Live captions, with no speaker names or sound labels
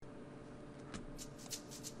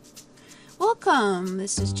Welcome.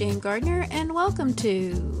 This is Jane Gardner, and welcome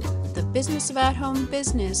to the Business of At Home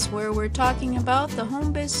Business, where we're talking about the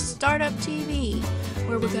Home Biz Startup TV,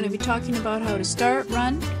 where we're going to be talking about how to start,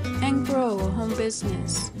 run, and grow a home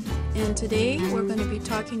business. And today we're going to be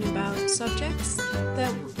talking about subjects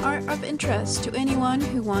that are of interest to anyone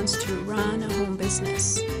who wants to run a home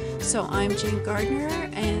business. So I'm Jane Gardner,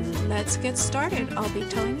 and let's get started. I'll be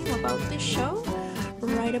telling you about this show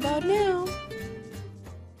right about now.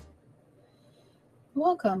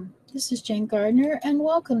 Welcome. This is Jane Gardner, and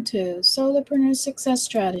welcome to Solopreneur Success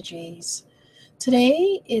Strategies.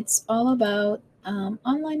 Today, it's all about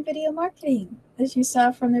online video marketing, as you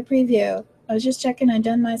saw from the preview. I was just checking I'd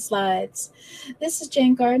done my slides. This is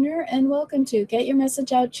Jane Gardner, and welcome to Get Your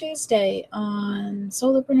Message Out Tuesday on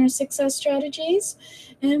Solopreneur Success Strategies.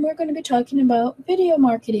 And we're going to be talking about video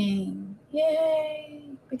marketing. Yay!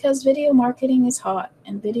 Because video marketing is hot,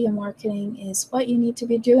 and video marketing is what you need to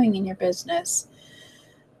be doing in your business.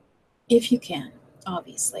 If you can,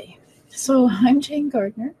 obviously. So I'm Jane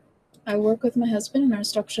Gardner. I work with my husband in our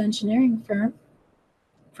structural engineering firm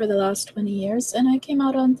for the last 20 years, and I came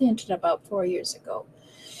out on the internet about 4 years ago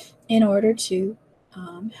in order to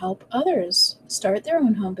help others start their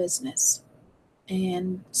own home business.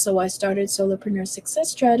 And so I started Solopreneur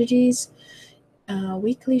Success Strategies, a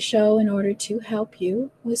weekly show in order to help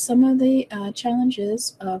you with some of the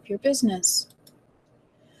challenges of your business.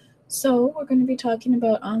 So we're going to be talking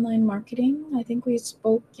about online marketing. I think we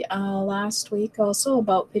spoke last week also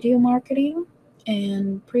about video marketing,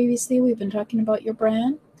 and previously we've been talking about your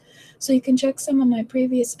brand. So you can check some of my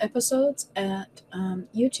previous episodes at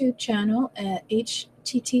YouTube channel at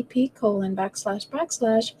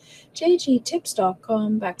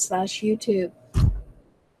http://jgtips.com/YouTube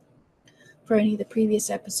for any of the previous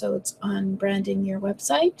episodes on branding your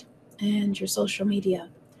website and your social media.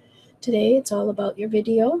 Today, it's all about your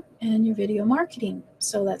video and your video marketing.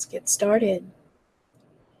 So let's get started.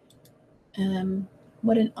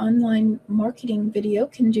 What an online marketing video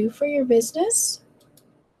can do for your business.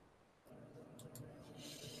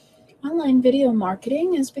 Online video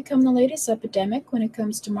marketing has become the latest epidemic when it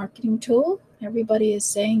comes to marketing tool. Everybody is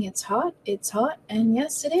saying it's hot, and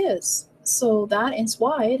yes, it is. So that is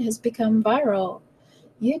why it has become viral.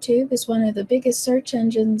 YouTube is one of the biggest search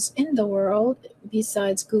engines in the world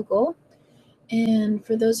besides Google. And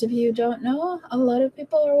for those of you who don't know, a lot of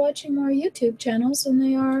people are watching more YouTube channels than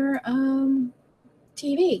they are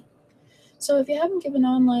TV. So if you haven't given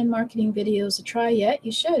online marketing videos a try yet,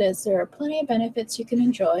 you should, as there are plenty of benefits you can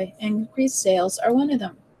enjoy, and increased sales are one of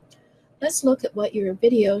them. Let's look at what your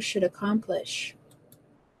video should accomplish.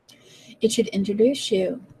 It should introduce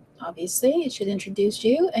you. Obviously, it should introduce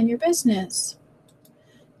you and your business.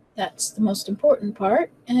 That's the most important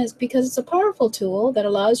part, and it's because it's a powerful tool that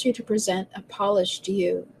allows you to present a polished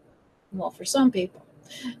you. Well, for some people,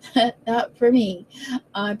 not for me.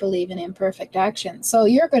 I believe in imperfect action. So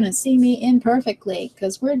you're going to see me imperfectly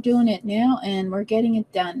because we're doing it now and we're getting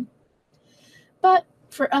it done. But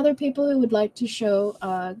for other people who would like to show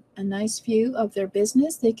a nice view of their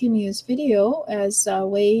business, they can use video as a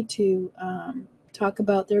way to talk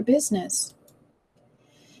about their business.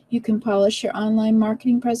 You can polish your online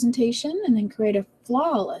marketing presentation and then create a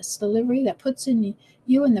flawless delivery that puts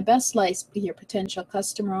you in the best light with your potential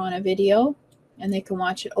customer on a video, and they can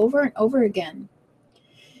watch it over and over again.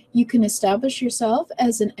 You can establish yourself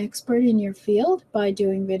as an expert in your field by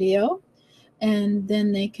doing video, and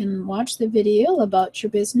then they can watch the video about your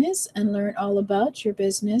business and learn all about your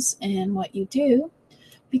business and what you do.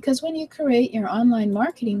 Because when you create your online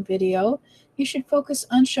marketing video, you should focus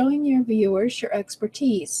on showing your viewers your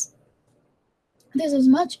expertise. This is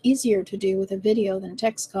much easier to do with a video than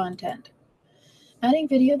text content. Adding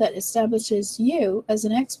video that establishes you as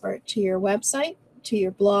an expert to your website, to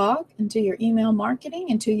your blog, and to your email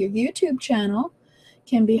marketing, and to your YouTube channel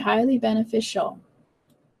can be highly beneficial.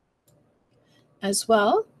 As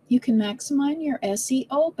well, you can maximize your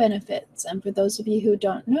SEO benefits. And for those of you who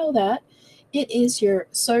don't know that, it is your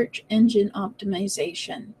search engine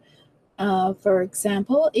optimization. For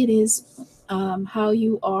example, it is how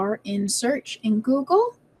you are in search in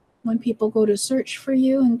Google. When people go to search for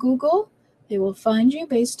you in Google, they will find you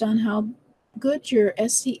based on how good your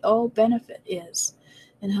SEO benefit is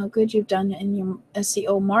and how good you've done in your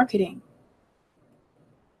SEO marketing.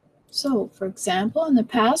 So, for example, in the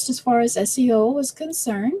past, as far as SEO was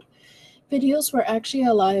concerned, videos were actually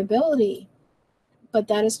a liability, but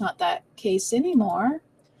that is not that case anymore.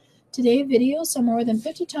 Today, videos are more than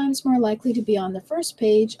 50 times more likely to be on the first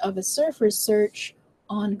page of a surfer's search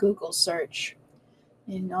on Google search.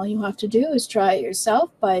 And all you have to do is try it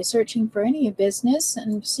yourself by searching for any business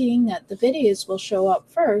and seeing that the videos will show up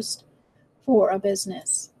first for a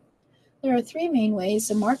business. There are three main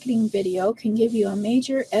ways a marketing video can give you a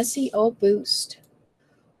major SEO boost.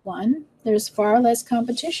 One, there's far less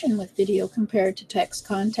competition with video compared to text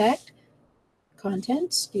content.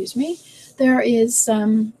 There is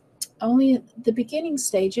only the beginning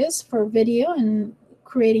stages for video and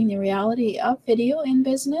creating the reality of video in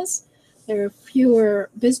business. There are fewer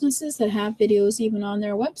businesses that have videos even on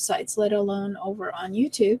their websites, let alone over on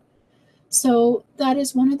YouTube. So that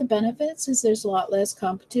is one of the benefits, is there's a lot less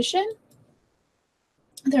competition.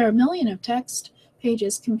 There are a million of text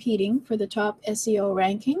pages competing for the top SEO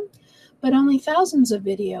ranking, but only thousands of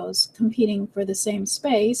videos competing for the same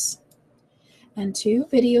space. And two,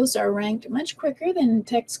 videos are ranked much quicker than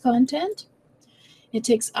text content. It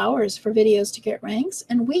takes hours for videos to get ranks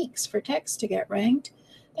and weeks for text to get ranked.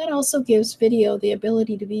 That also gives video the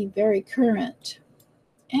ability to be very current.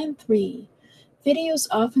 And three, videos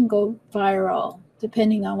often go viral.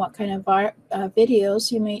 Depending on what kind of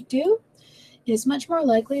videos you may do, it is much more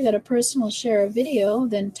likely that a person will share a video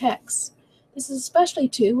than text. This is especially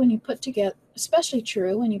true when you put together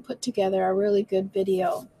a really good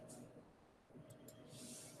video.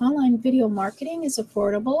 Online video marketing is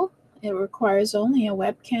affordable. It requires only a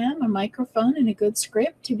webcam, a microphone, and a good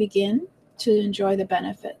script to begin to enjoy the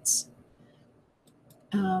benefits.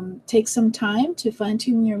 Take some time to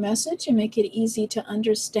fine-tune your message and make it easy to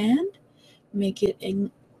understand. Make it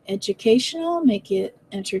educational, make it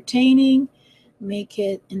entertaining, make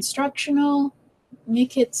it instructional,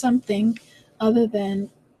 make it something other than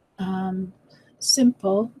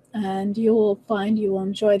simple, and you will find you will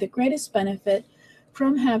enjoy the greatest benefit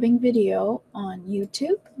from having video on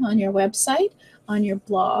YouTube, on your website, on your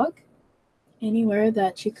blog. Anywhere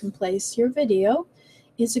that you can place your video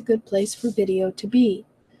is a good place for video to be,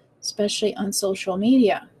 especially on social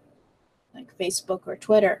media like Facebook or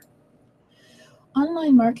Twitter.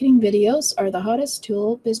 Online marketing videos are the hottest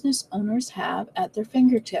tool business owners have at their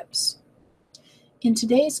fingertips. In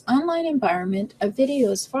today's online environment, a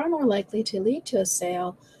video is far more likely to lead to a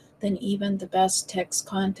sale than even the best text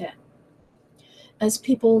content. As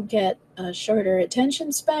people get shorter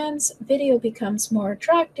attention spans, video becomes more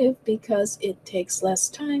attractive because it takes less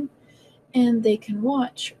time and they can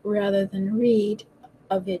watch rather than read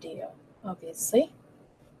a video, obviously.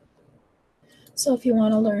 So if you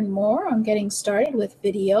want to learn more on getting started with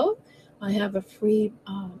video, I have a free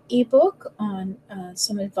ebook on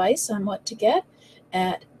some advice on what to get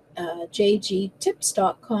at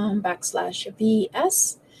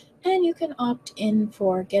jgtips.com/VS, and you can opt in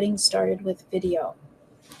for getting started with video.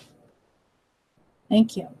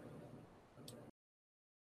 Thank you.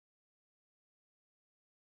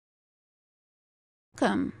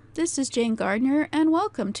 Welcome. This is Jane Gardner, and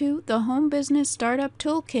welcome to the Home Business Startup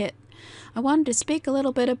Toolkit. I wanted to speak a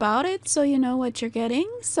little bit about it so you know what you're getting.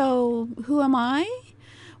 So, who am I?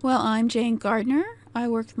 Well, I'm Jane Gardner. I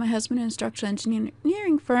work with my husband in an instructional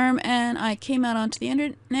engineering firm, and I came out onto the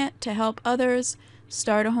internet to help others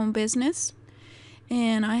start a home business.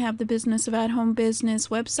 And I have the Business of At Home Business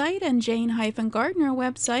website and Jane-Gardner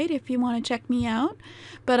website if you want to check me out.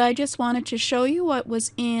 But I just wanted to show you what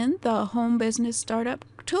was in the Home Business Startup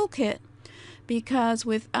Toolkit, because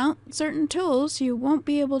without certain tools, you won't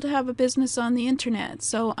be able to have a business on the internet.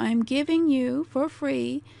 So I'm giving you for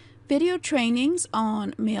free video trainings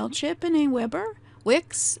on MailChimp and Aweber,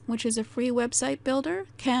 Wix, which is a free website builder,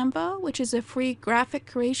 Canva, which is a free graphic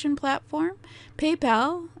creation platform,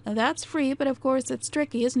 PayPal, that's free, but of course it's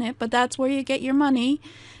tricky, isn't it? But that's where you get your money.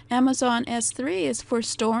 Amazon S3 is for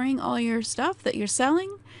storing all your stuff that you're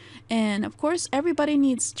selling. And of course, everybody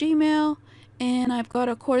needs Gmail. And I've got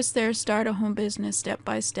a course there, Start a Home Business Step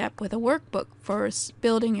by Step, with a workbook for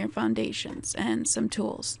building your foundations and some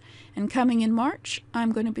tools. And coming in March,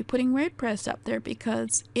 I'm going to be putting WordPress up there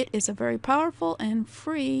because it is a very powerful and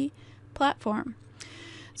free platform.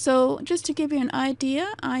 So just to give you an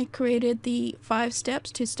idea, I created the 5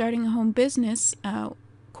 steps to starting a home business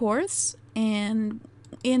course, and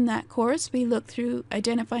in that course we look through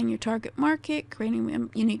identifying your target market, creating a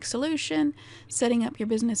unique solution, setting up your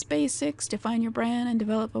business basics, define your brand, and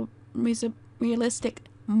develop a realistic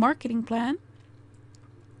marketing plan.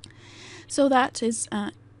 So that is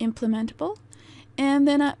implementable. And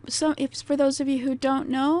then for those of you who don't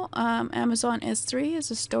know, Amazon S3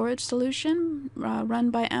 is a storage solution run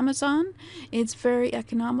by Amazon. It's very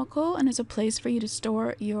economical and is a place for you to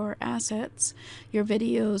store your assets, your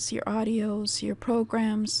videos, your audios, your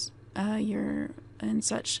programs, and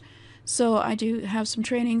such. So I do have some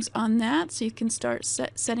trainings on that, so you can start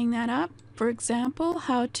setting that up. For example,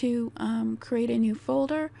 how to create a new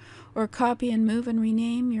folder, or copy and move and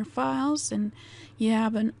rename your files. And you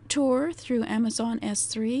have a tour through Amazon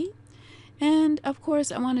S3, And of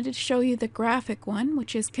course, I wanted to show you the graphic one,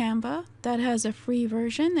 which is Canva. That has a free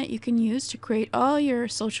version that you can use to create all your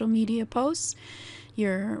social media posts,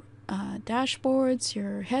 your dashboards,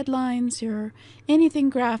 your headlines, your anything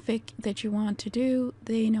graphic that you want to do.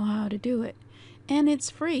 They know how to do it. And it's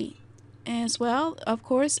free. As well, of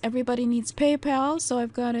course, everybody needs PayPal, so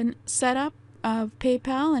I've got a setup of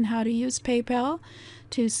PayPal and how to use PayPal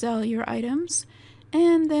to sell your items.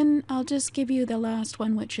 And then I'll just give you the last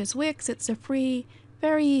one, which is Wix. It's a free,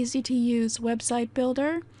 very easy to use website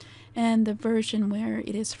builder. And the version where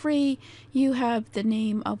it is free, you have the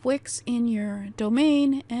name of Wix in your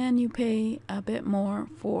domain and you pay a bit more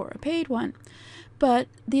for a paid one. But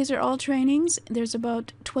these are all trainings. There's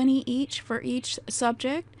about 20 each for each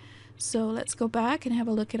subject. So let's go back and have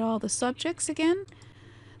a look at all the subjects again.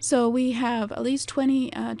 So we have at least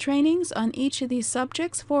 20 trainings on each of these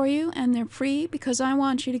subjects for you, and they're free because I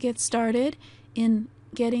want you to get started in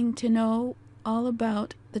getting to know all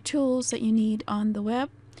about the tools that you need on the web,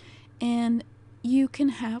 and you can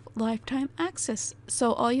have lifetime access.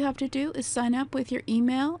 So all you have to do is sign up with your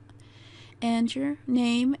email and your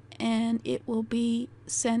name, and it will be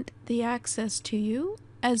sent the access to you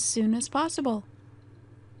as soon as possible.